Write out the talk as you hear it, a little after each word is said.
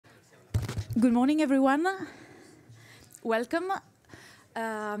Good morning, everyone. Welcome.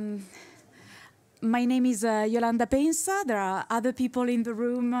 My name is Yolanda Pensa. There are other people in the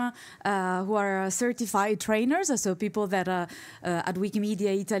room who are certified trainers, so people that at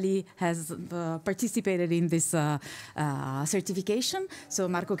Wikimedia Italy has participated in this certification. So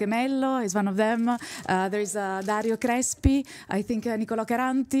Marco Chemello is one of them. There is Dario Crespi, I think Nicolò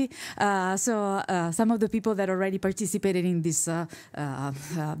Caranti. So some of the people that already participated in this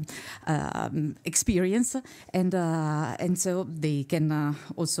experience, and so they can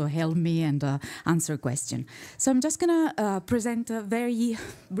also help me and answer a question. So I'm just going to present very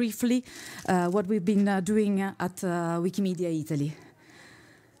briefly what we've been doing at Wikimedia Italy.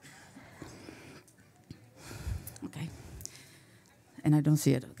 Okay. And I don't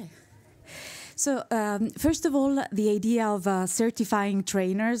see it. Okay. So first of all, the idea of certifying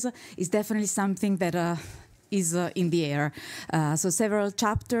trainers is definitely something that is in the air. So several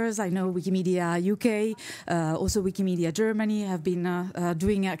chapters, I know Wikimedia UK, also Wikimedia Germany have been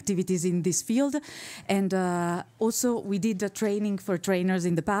doing activities in this field. And also we did a training for trainers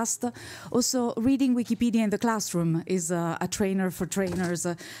in the past. Also reading Wikipedia in the classroom is a trainer for trainers,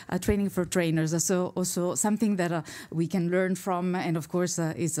 a training for trainers. So also something that we can learn from, and of course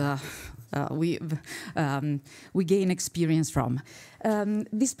is we gain experience from.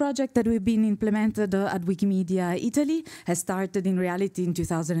 This project that we've been implemented at Wikimedia Italy has started in reality in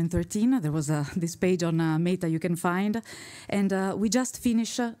 2013. There was this page on Meta you can find. And we just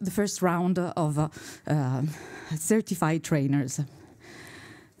finished the first round of certified trainers.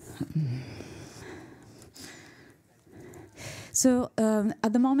 So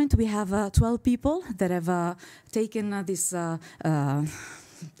at the moment we have 12 people that have taken this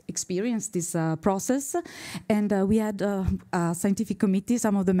experience this process, and we had a scientific committee.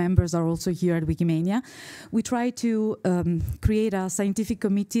 Some of the members are also here at Wikimania. We tried to create a scientific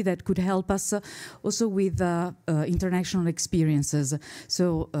committee that could help us also with international experiences.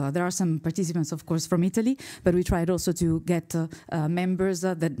 So there are some participants, of course, from Italy, but we tried also to get members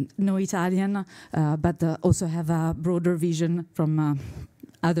that know Italian, but also have a broader vision from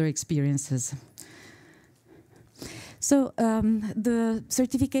other experiences. So the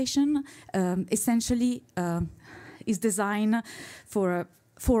certification essentially is designed for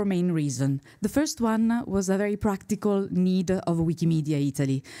four main reasons. The first one was a very practical need of Wikimedia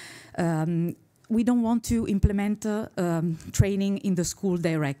Italy. We don't want to implement training in the school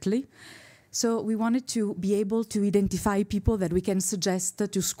directly. So we wanted to be able to identify people that we can suggest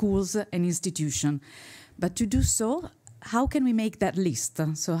to schools and institutions. But to do so, how can we make that list?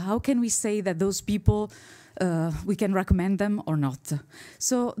 So how can we say that those people we can recommend them or not?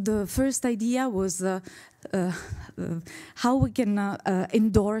 So the first idea was how we can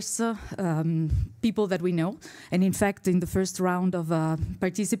endorse people that we know. And in fact, in the first round of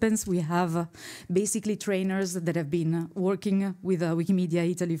participants, we have basically trainers that have been working with Wikimedia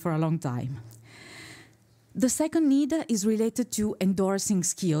Italy for a long time. The second need is related to endorsing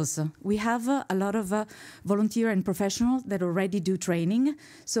skills. We have a lot of volunteer and professionals that already do training.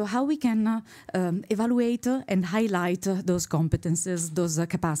 So how we can evaluate and highlight those competences, those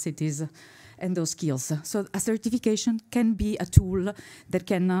capacities, and those skills. So a certification can be a tool that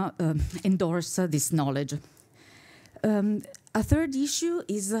can endorse this knowledge. A third issue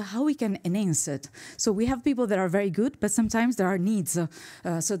is how we can enhance it. So we have people that are very good, but sometimes there are needs.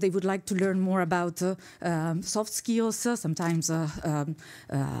 So they would like to learn more about soft skills, sometimes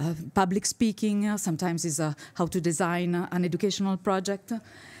public speaking, sometimes is how to design an educational project.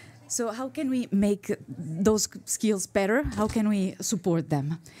 So how can we make those skills better? How can we support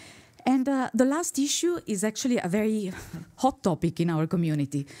them? And the last issue is actually a very hot topic in our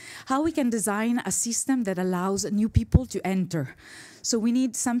community. How we can design a system that allows new people to enter. So we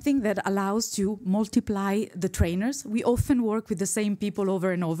need something that allows to multiply the trainers. We often work with the same people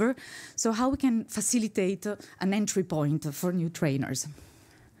over and over. So how we can facilitate an entry point for new trainers.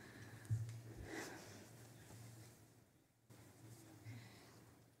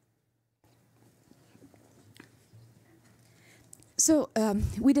 So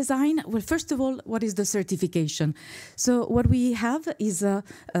we design, well, first of all, what is the certification? So what we have is a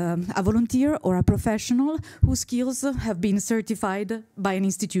volunteer or a professional whose skills have been certified by an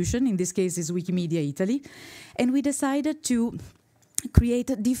institution, in this case is Wikimedia Italy, and we decided to create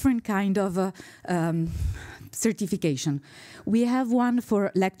a different kind of certification. We have one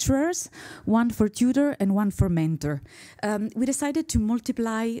for lecturers, one for tutor, and one for mentor. We decided to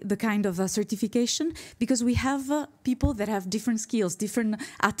multiply the kind of certification because we have people that have different skills, different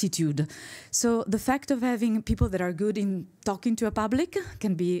attitude. So the fact of having people that are good in talking to a public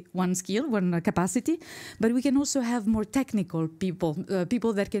can be one skill, one capacity, but we can also have more technical people,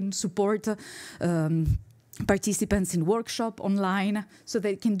 people that can support participants in workshop online, so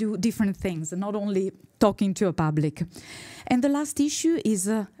they can do different things and not only talking to a public. And the last issue is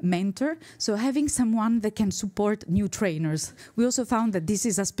a mentor, so having someone that can support new trainers. We also found that this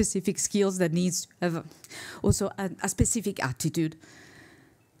is a specific skills that needs to have also a specific attitude.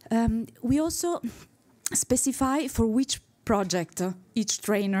 We also specify for which project each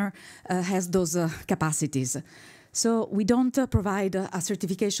trainer has those capacities. So we don't provide a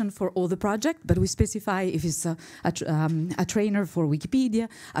certification for all the project, but we specify if it's a trainer for Wikipedia,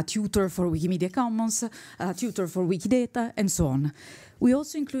 a tutor for Wikimedia Commons, a tutor for Wikidata, and so on. We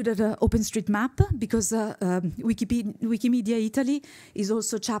also included OpenStreetMap because Wikimedia Italy is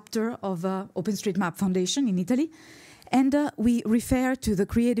also a chapter of OpenStreetMap Foundation in Italy. And we refer to the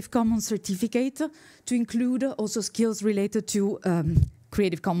Creative Commons certificate to include also skills related to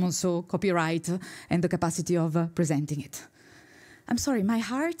Creative Commons, so copyright and the capacity of presenting it. I'm sorry, my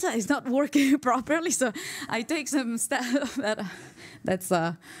heart is not working properly, so I take some steps.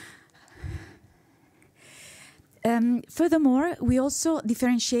 Furthermore, we also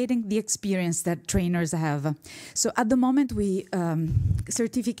differentiating the experience that trainers have. So at the moment, we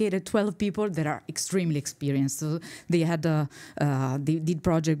certificated 12 people that are extremely experienced. So they had they did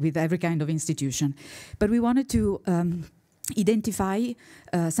project with every kind of institution, but we wanted to identify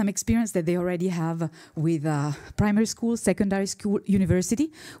some experience that they already have with primary school, secondary school,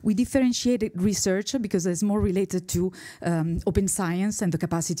 university. We differentiated research because it's more related to open science and the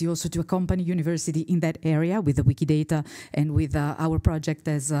capacity also to accompany university in that area with the Wikidata and with our project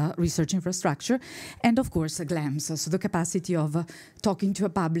as research infrastructure. And of course, GLAMS, so the capacity of talking to a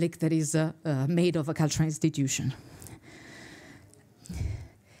public that is made of a cultural institution.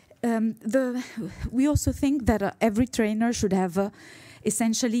 We also think that every trainer should have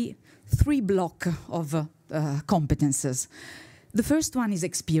essentially 3 blocks of competences. The first one is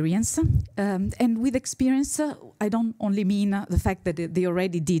experience, and with experience, I don't only mean the fact that they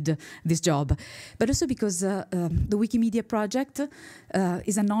already did this job, but also because the Wikimedia project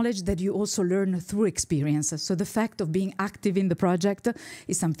is a knowledge that you also learn through experience. So the fact of being active in the project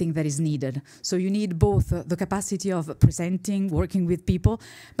is something that is needed. So you need both the capacity of presenting, working with people,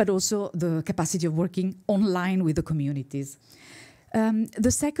 but also the capacity of working online with the communities.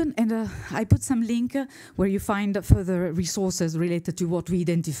 The second, and I put some link where you find further resources related to what we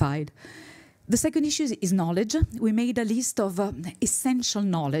identified. The second issue is knowledge. We made a list of essential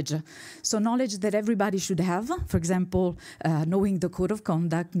knowledge. So knowledge that everybody should have, for example, knowing the code of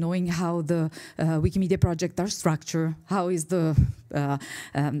conduct, knowing how the Wikimedia project are structured, how is the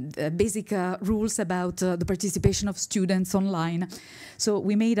basic rules about the participation of students online. So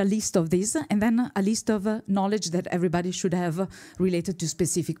we made a list of these, and then a list of knowledge that everybody should have related to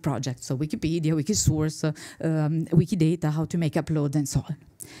specific projects. So Wikipedia, Wikisource, Wikidata, how to make uploads, and so on.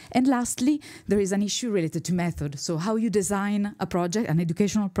 And lastly, there is an issue related to method. So how you design a project, an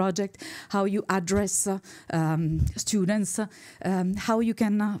educational project, how you address students, how you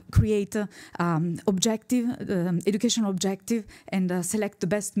can create objective, educational objective, and select the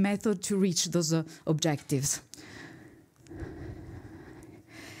best method to reach those objectives.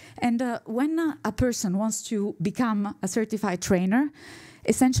 And when a person wants to become a certified trainer,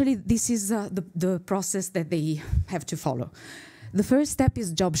 essentially this is the process that they have to follow. The first step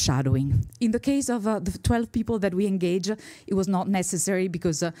is job shadowing. In the case of the 12 people that we engage, it was not necessary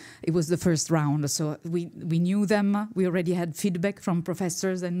because it was the first round. So we knew them. We already had feedback from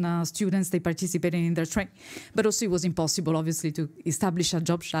professors and students. They participated in their training. But also it was impossible, obviously, to establish a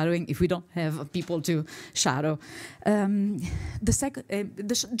job shadowing if we don't have people to shadow. The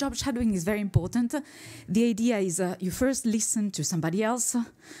job shadowing is very important. The idea is you first listen to somebody else.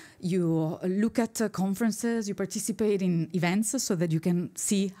 You look at conferences, you participate in events so that you can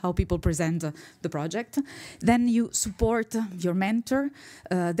see how people present the project. Then you support your mentor.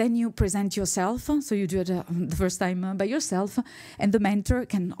 Then you present yourself. So you do it the first time by yourself. And the mentor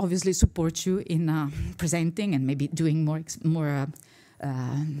can obviously support you in presenting and maybe doing more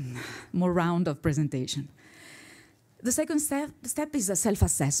round of presentation. The second step is a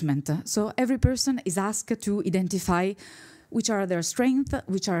self-assessment. So every person is asked to identify which are their strengths,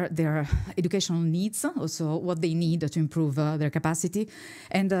 which are their educational needs, also what they need to improve their capacity.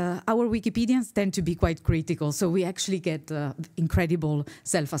 And our Wikipedians tend to be quite critical, so we actually get incredible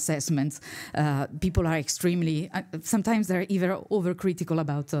self-assessments. People are extremely, sometimes they're even overcritical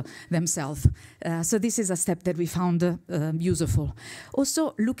about themselves. So this is a step that we found useful.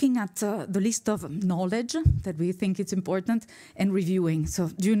 Also, looking at the list of knowledge that we think is important and reviewing. So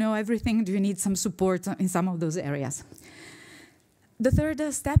do you know everything? Do you need some support in some of those areas? The third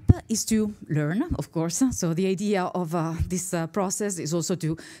step is to learn, of course. So the idea of this process is also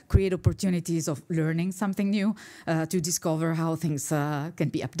to create opportunities of learning something new, to discover how things can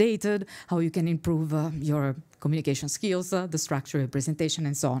be updated, how you can improve your communication skills, the structure of presentation,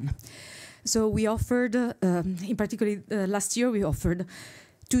 and so on. So we offered, in particular last year, we offered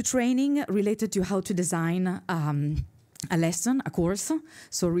 2 training related to how to design a lesson, a course,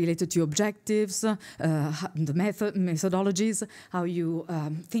 so related to objectives, the methodologies, how you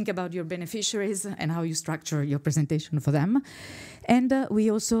think about your beneficiaries and how you structure your presentation for them. And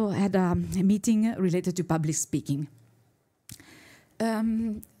we also had a meeting related to public speaking.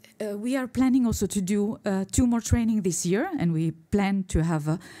 We are planning also to do 2 more training this year, and we plan to have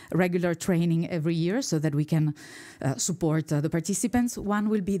a regular training every year so that we can support the participants. One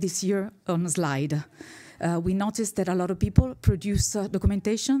will be this year on a slide. We noticed that a lot of people produce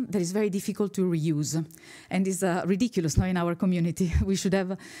documentation that is very difficult to reuse and is ridiculous now in our community. We should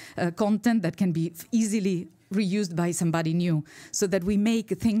have content that can be easily reused by somebody new so that we make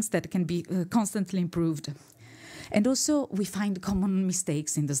things that can be constantly improved. And also, we find common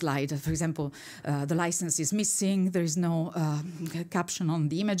mistakes in the slide. For example, the license is missing, there is no caption on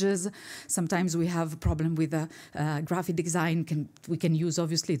the images. Sometimes we have a problem with graphic design. We can use,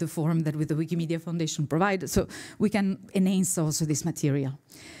 obviously, the form that with the Wikimedia Foundation provides, so we can enhance also this material.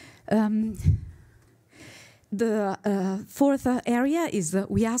 The fourth area is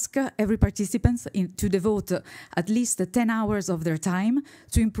we ask every participant to devote at least 10 hours of their time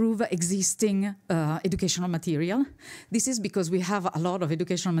to improve existing educational material. This is because we have a lot of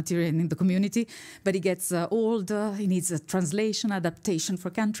educational material in the community, but it gets old, it needs a translation, adaptation for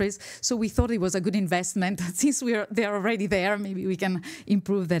countries. So we thought it was a good investment. Since they're already there, maybe we can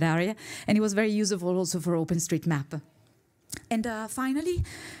improve that area. And it was very useful also for OpenStreetMap. And finally,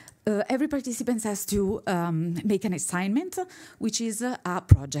 every participant has to make an assignment, which is a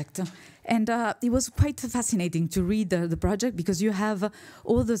project. And it was quite fascinating to read the project because you have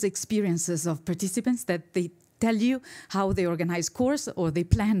all those experiences of participants that they tell you how they organize course or they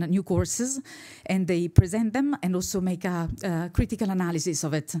plan new courses and they present them and also make a critical analysis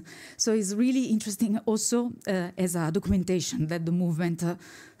of it. So it's really interesting also as a documentation that the movement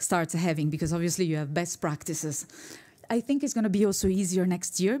starts having, because obviously you have best practices. I think it's going to be also easier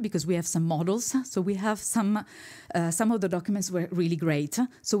next year because we have some models. So we have some of the documents were really great.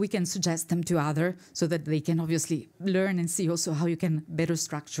 So we can suggest them to others so that they can obviously learn and see also how you can better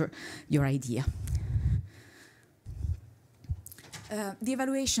structure your idea. The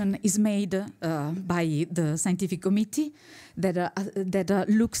evaluation is made by the scientific committee that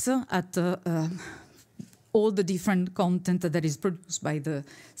looks at all the different content that is produced by the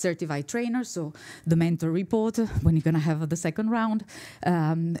certified trainer, so the mentor report, when you're going to have the second round,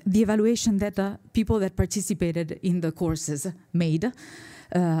 the evaluation that people that participated in the courses made,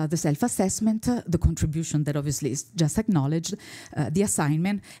 the self-assessment, the contribution that obviously is just acknowledged, the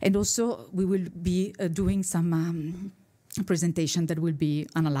assignment, and also we will be doing some presentation that will be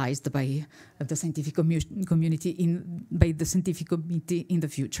analyzed by the scientific community by the scientific committee in the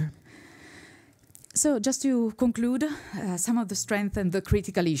future. So just to conclude, some of the strengths and the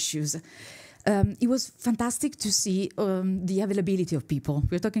critical issues. It was fantastic to see the availability of people.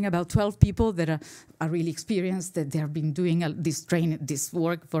 We're talking about 12 people that are really experienced, that they have been doing this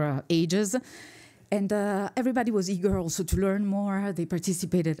work for ages. And everybody was eager also to learn more. They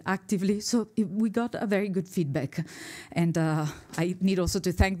participated actively. So we got a very good feedback. And I need also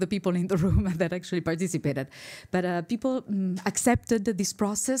to thank the people in the room that actually participated. But people accepted this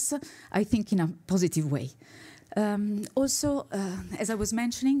process, I think, in a positive way. Also, as I was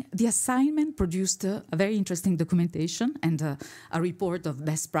mentioning, the assignment produced a very interesting documentation and a report of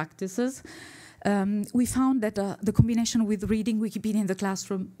best practices. We found that the combination with reading Wikipedia in the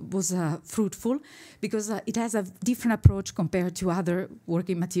classroom was fruitful because it has a different approach compared to other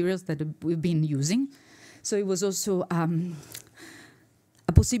working materials that we've been using. So it was also a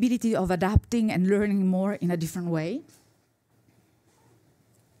possibility of adapting and learning more in a different way.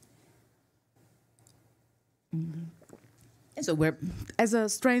 So as a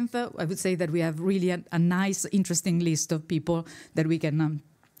strength, I would say that we have really a nice, interesting list of people that we can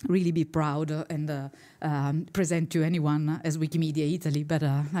really be proud and present to anyone as Wikimedia Italy, but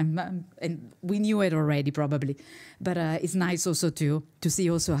and we knew it already probably, but it's nice also to see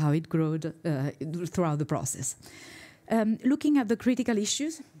also how it grew throughout the process. Looking at the critical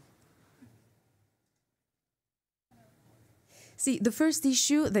issues, see, the first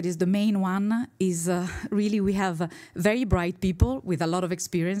issue, that is the main one, is really we have very bright people with a lot of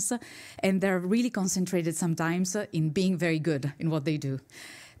experience, and they're really concentrated sometimes in being very good in what they do.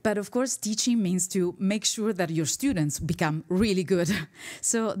 But of course, teaching means to make sure that your students become really good.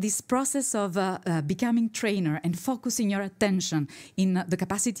 So this process of becoming trainer and focusing your attention in the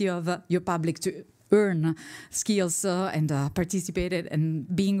capacity of your public to earn skills and participate and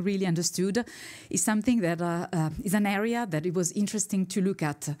being really understood is something that is an area that it was interesting to look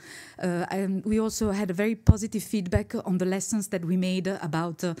at. And we also had a very positive feedback on the lessons that we made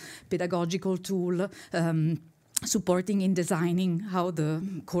about pedagogical tool, supporting in designing how the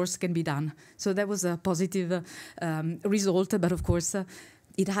course can be done. So that was a positive result, but of course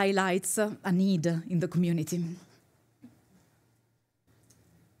it highlights a need in the community.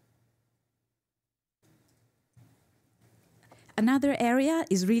 Another area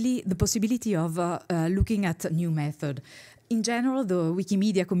is really the possibility of looking at a new method. In general, the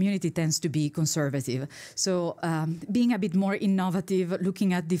Wikimedia community tends to be conservative. So being a bit more innovative,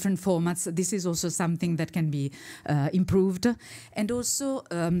 looking at different formats, this is also something that can be improved. And also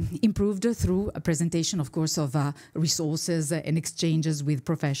improved through a presentation, of course, of resources and exchanges with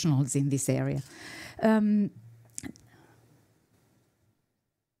professionals in this area.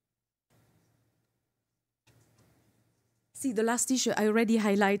 See, the last issue, I already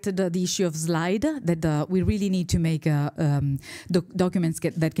highlighted the issue of slide, that we really need to make documents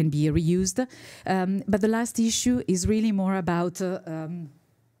that can be reused. But the last issue is really more about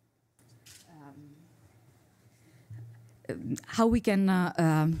how we can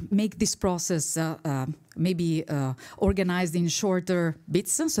make this process maybe organized in shorter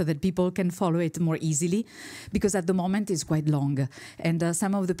bits so that people can follow it more easily, because at the moment it's quite long. And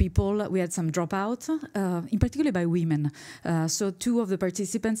some of the people, we had some dropout, in particular by women. So 2 of the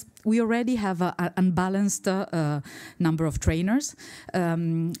participants, we already have an unbalanced number of trainers,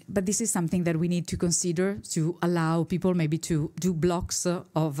 but this is something that we need to consider to allow people maybe to do blocks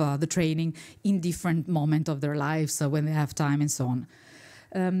of the training in different moments of their lives when they have time and so on.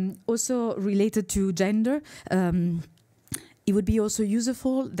 Also related to gender, it would be also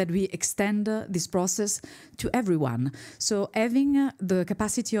useful that we extend this process to everyone. So having the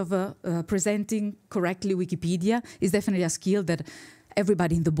capacity of presenting correctly Wikipedia is definitely a skill that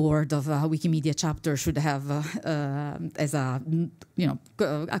everybody in the board of a Wikimedia chapter should have as a,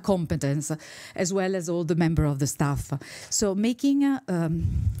 a competence, as well as all the members of the staff. So making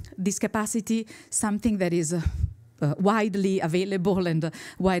this capacity something that is widely available and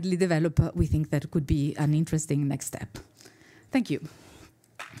widely developed, we think that could be an interesting next step. Thank you.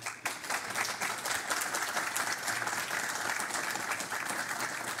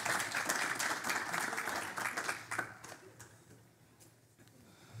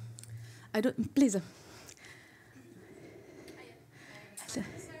 Please.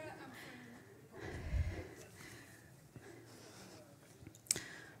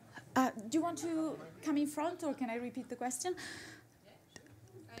 Do you want to come in front, or can I repeat the question?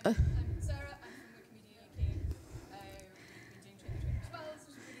 I'm Sarah. I'm from Wikimedia UK. We've been doing training as well. It's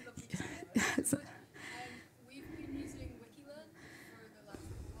really lovely to see you. We've been using WikiLearn for the last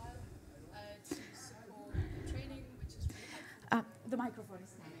little while to support training, which is really helpful. The microphone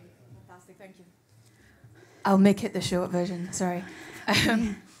is coming. Fantastic, thank you. I'll make it the short version, sorry.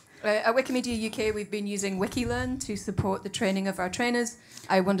 At Wikimedia UK, we've been using WikiLearn to support the training of our trainers.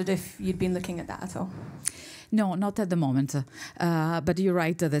 I wondered if you'd been looking at that at all. No, not at the moment. But you're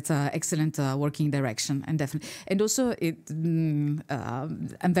right. That's an excellent working direction, and definitely. And also, I'm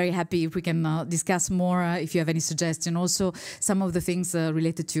very happy if we can discuss more. If you have any suggestion, also some of the things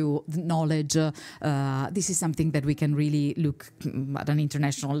related to knowledge. This is something that we can really look at an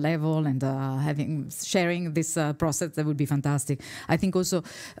international level, and sharing this process, that would be fantastic. I think also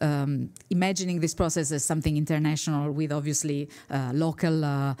imagining this process as something international with obviously local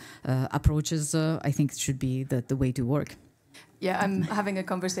approaches. I think it should be the way to work. Yeah, I'm having a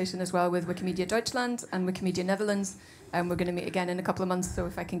conversation as well with Wikimedia Deutschland and Wikimedia Netherlands, and we're going to meet again in a couple of months, so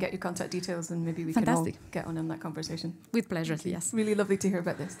if I can get your contact details, and maybe we can all get on that conversation. With pleasure, yes. Really lovely to hear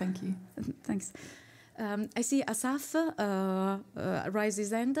about this. Thank you. Thanks. I see Asaf raise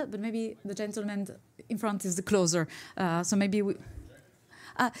his hand, but maybe the gentleman in front is the closer. So maybe we...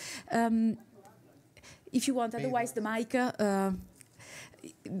 if you want, otherwise the mic...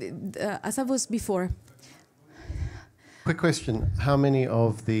 Asaf was before. Quick question. How many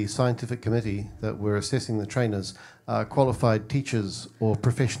of the scientific committee that were assessing the trainers are qualified teachers or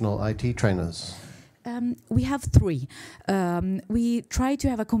professional IT trainers? We have three. We try to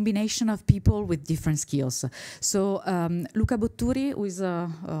have a combination of people with different skills. So Luca Botturi, who is,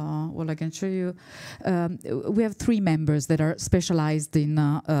 well, I can show you. We have three members that are specialized in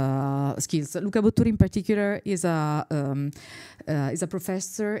skills. Luca Botturi in particular is a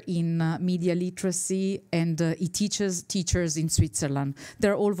professor in media literacy, and he teaches teachers in Switzerland.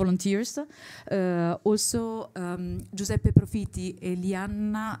 They're all volunteers. Also, Giuseppe Profitti e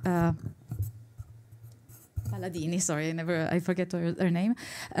Lianna Palladini, sorry, I forget her name.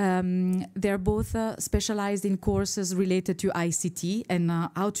 They're both specialized in courses related to ICT and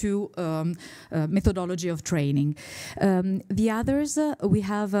how to methodology of training. The others, we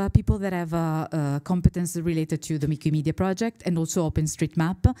have people that have competence related to the Wikimedia project and also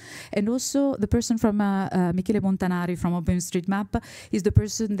OpenStreetMap. And also the person from Michele Montanari from OpenStreetMap is the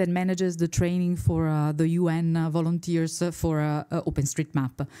person that manages the training for the UN volunteers for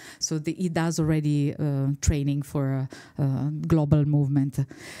OpenStreetMap. So he does already training for global movement.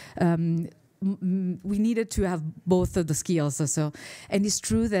 We needed to have both of the skills. And it's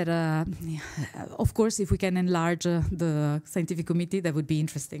true that, of course, if we can enlarge the scientific committee, that would be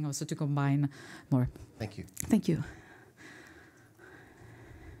interesting also to combine more. Thank you. Thank you.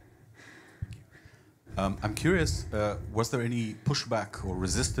 I'm curious, was there any pushback or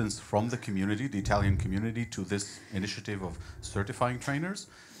resistance from the community, the Italian community, to this initiative of certifying trainers?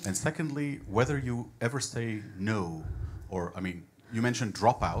 And secondly, whether you ever say no, or, I mean, you mentioned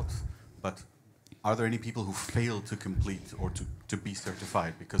dropout, but are there any people who fail to complete or to be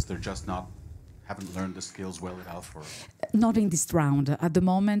certified because they're just haven't learned the skills well enough? Or? Not in this round. At the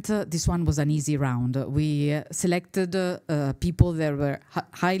moment, this one was an easy round. We selected people that were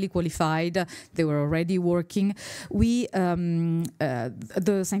highly qualified. They were already working. The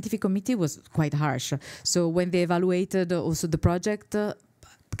scientific committee was quite harsh. So when they evaluated also the project,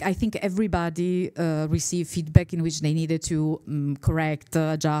 I think everybody received feedback in which they needed to correct,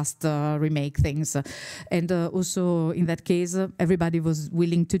 adjust, remake things. And also in that case, everybody was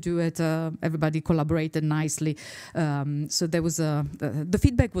willing to do it. Everybody collaborated nicely. So there was the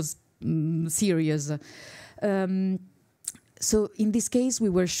feedback was serious. So in this case, we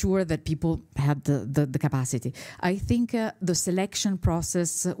were sure that people had the capacity. I think the selection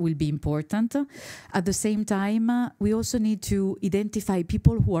process will be important. At the same time, we also need to identify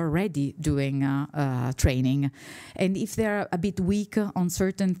people who are already doing training. And if they're a bit weak on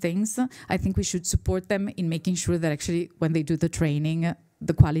certain things, I think we should support them in making sure that actually when they do the training,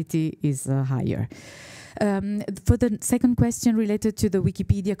 the quality is higher. For the second question related to the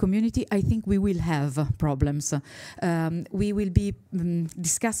Wikipedia community, I think we will have problems. We will be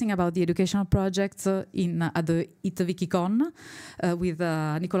discussing about the educational projects at the ITWikiCon with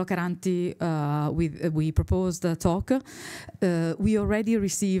Niccolò Caranti. We proposed a talk. We already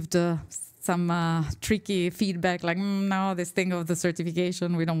received some tricky feedback, like, no, this thing of the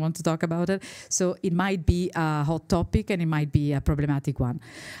certification, we don't want to talk about it. So it might be a hot topic and it might be a problematic one.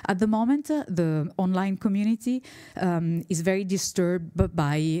 At the moment, the online community is very disturbed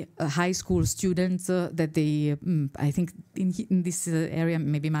by high school students that they, I think in this area,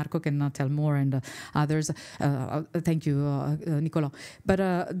 maybe Marco can tell more and others. Thank you, Niccolò.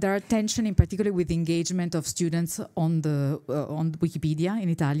 But there are tension in particular with the engagement of students on Wikipedia in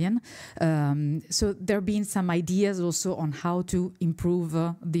Italian. So there have been some ideas also on how to improve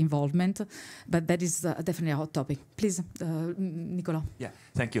the involvement, but that is definitely a hot topic. Please, Niccolò. Yeah,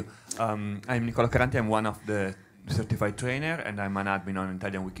 thank you. I'm Niccolò Caranti. I'm one of the certified trainer, and I'm an admin on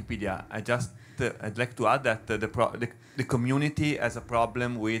Italian Wikipedia. I'd like to add that the community has a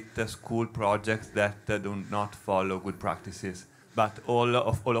problem with school projects that do not follow good practices. But all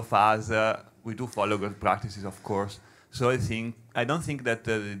of us, we do follow good practices, of course. So I don't think that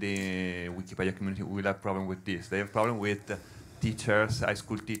the Wikipedia community will have a problem with this. They have a problem with teachers, high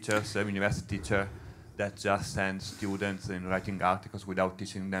school teachers, university teachers that just send students in writing articles without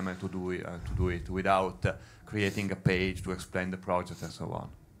teaching them how to do it, without creating a page to explain the project and so on.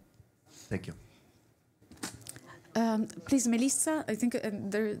 Thank you. Please, Melissa, I think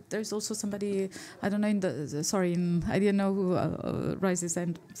there's also somebody, I don't know, I didn't know who raised his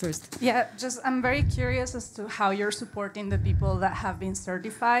hand first. Yeah, I'm very curious as to how you're supporting the people that have been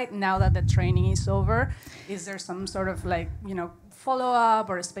certified now that the training is over. Is there some sort of follow-up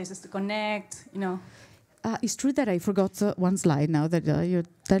or spaces to connect, It's true that I forgot one slide now that you're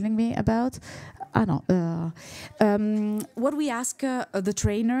telling me about. What we ask the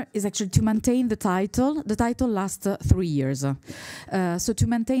trainer is actually to maintain the title. The title lasts 3 years. So to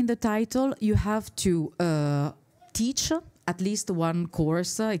maintain the title, you have to teach at least one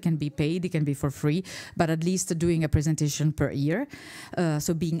course. It can be paid, it can be for free, but at least doing a presentation per year.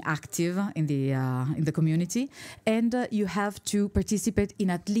 So being active in the community, and you have to participate in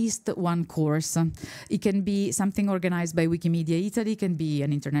at least one course. It can be something organized by Wikimedia Italy, it can be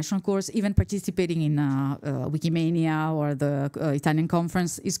an international course. Even participating in Wikimania or the Italian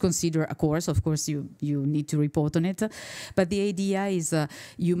conference is considered a course. Of course, you need to report on it, but the idea is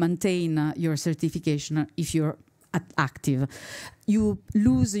you maintain your certification if you're active. You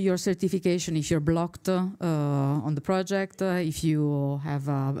lose your certification if you're blocked on the project, if you have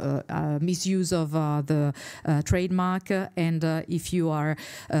a misuse of the trademark, and if you are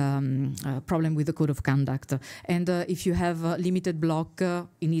a problem with the code of conduct. And if you have a limited block,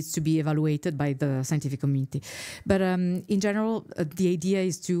 it needs to be evaluated by the scientific community. But in general, the idea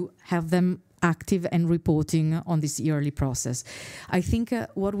is to have them active and reporting on this yearly process. I think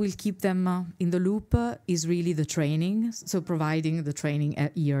what will keep them in the loop is really the training, so providing the training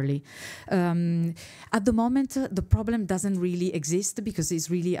yearly. At the moment, the problem doesn't really exist because it's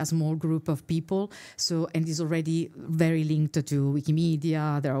really a small group of people, so, and is already very linked to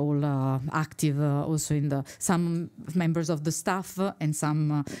Wikimedia. They're all active also in the, some members of the staff and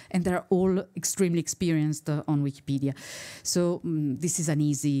some, and they're all extremely experienced on Wikipedia. So this is an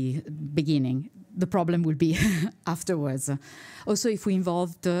easy beginning. The problem will be afterwards. Also, if we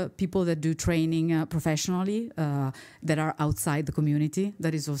involve people that do training professionally, that are outside the community,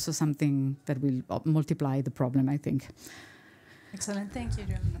 that is also something that will multiply the problem, I think. Excellent, thank you,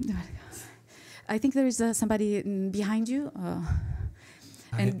 Giovanna. I think there is somebody behind you,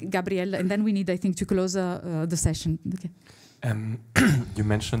 and Gabrielle, and then we need, I think, to close the session. Okay. You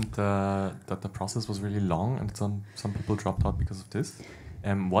mentioned that the process was really long and some people dropped out because of this.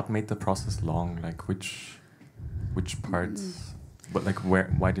 What made the process long? Like which parts? But like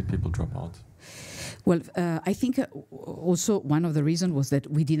why did people drop out? Well, I think also one of the reasons was that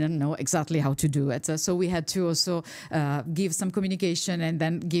we didn't know exactly how to do it. So we had to also give some communication and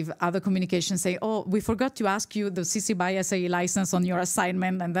then give other communication, say, oh, we forgot to ask you the CC by SA license on your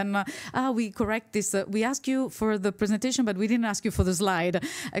assignment. And then we correct this. We asked you for the presentation, but we didn't ask you for the slide.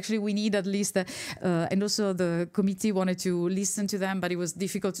 Actually, we need at least, and also the committee wanted to listen to them, but it was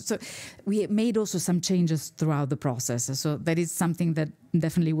difficult. So we made also some changes throughout the process. So that is something that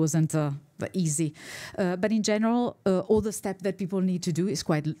definitely wasn't easy. But in general, all the steps that people need to do is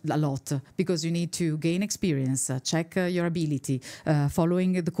quite a lot, because you need to gain experience, check your ability,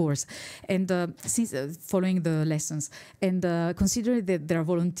 following the course, and following the lessons. And considering that there are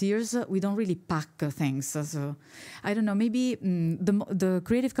volunteers, we don't really pack things. So I don't know, maybe the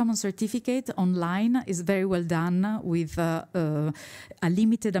Creative Commons certificate online is very well done with a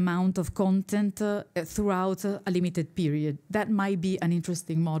limited amount of content throughout a limited period. That might be an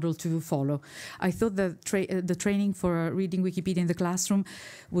interesting model to follow. I thought that the training for reading Wikipedia in the classroom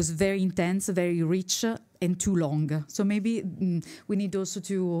was very intense, very rich, and too long. So maybe we need also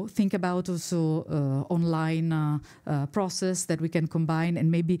to think about also online process that we can combine,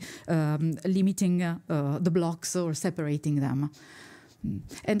 and maybe limiting the blocks or separating them.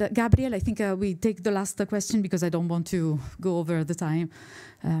 And Gabriel, I think we take the last question because I don't want to go over the time.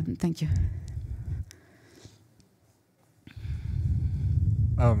 Thank you.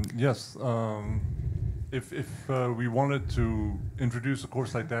 Yes, if we wanted to introduce a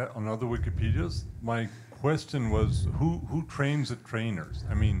course like that on other Wikipedias, my question was who trains the trainers?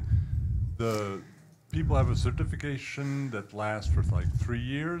 I mean, the people have a certification that lasts for like 3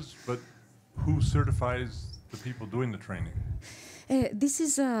 years, but who certifies the people doing the training?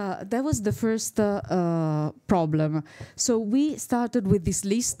 That was the first problem. So we started with this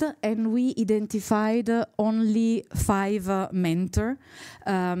list and we identified only 5 mentors,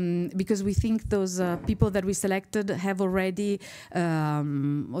 because we think those people that we selected have already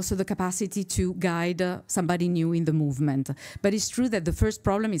also the capacity to guide somebody new in the movement. But it's true that the first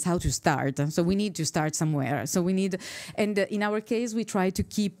problem is how to start. So we need to start somewhere. So we need, and in our case, we try to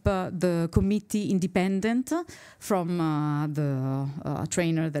keep the committee independent from the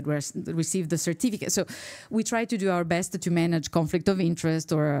trainer that received the certificate. So we try to do our best to manage conflict of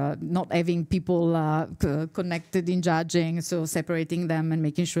interest, or not having people connected in judging, so separating them and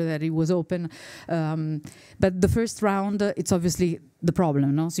making sure that it was open. But the first round, it's obviously the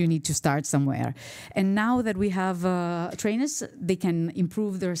problem, no? So you need to start somewhere. And now that we have trainers, they can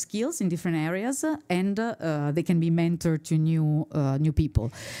improve their skills in different areas, and they can be mentored to new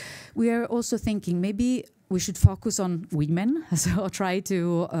people. We are also thinking maybe we should focus on women, so try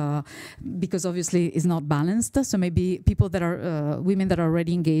to, because obviously it's not balanced, so maybe people that are, women that are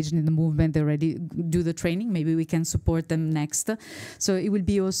already engaged in the movement, they already do the training, maybe we can support them next. So it will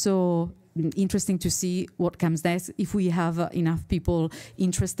be also interesting to see what comes next, if we have enough people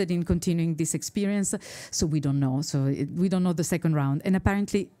interested in continuing this experience. So we don't know. So we don't know the second round. And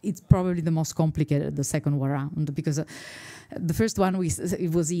apparently it's probably the most complicated, the second round, because the first one,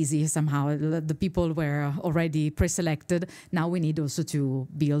 it was easy somehow. The people were already pre-selected. Now we need also to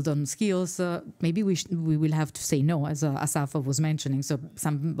build on skills. Maybe we will have to say no, as Asafa was mentioning. So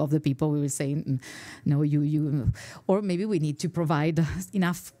some of the people will say, no, you, or maybe we need to provide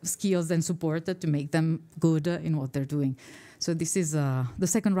enough skills and support to make them good in what they're doing. So this is, the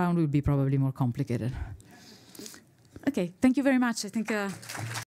second round will be probably more complicated. Okay, thank you very much. I think.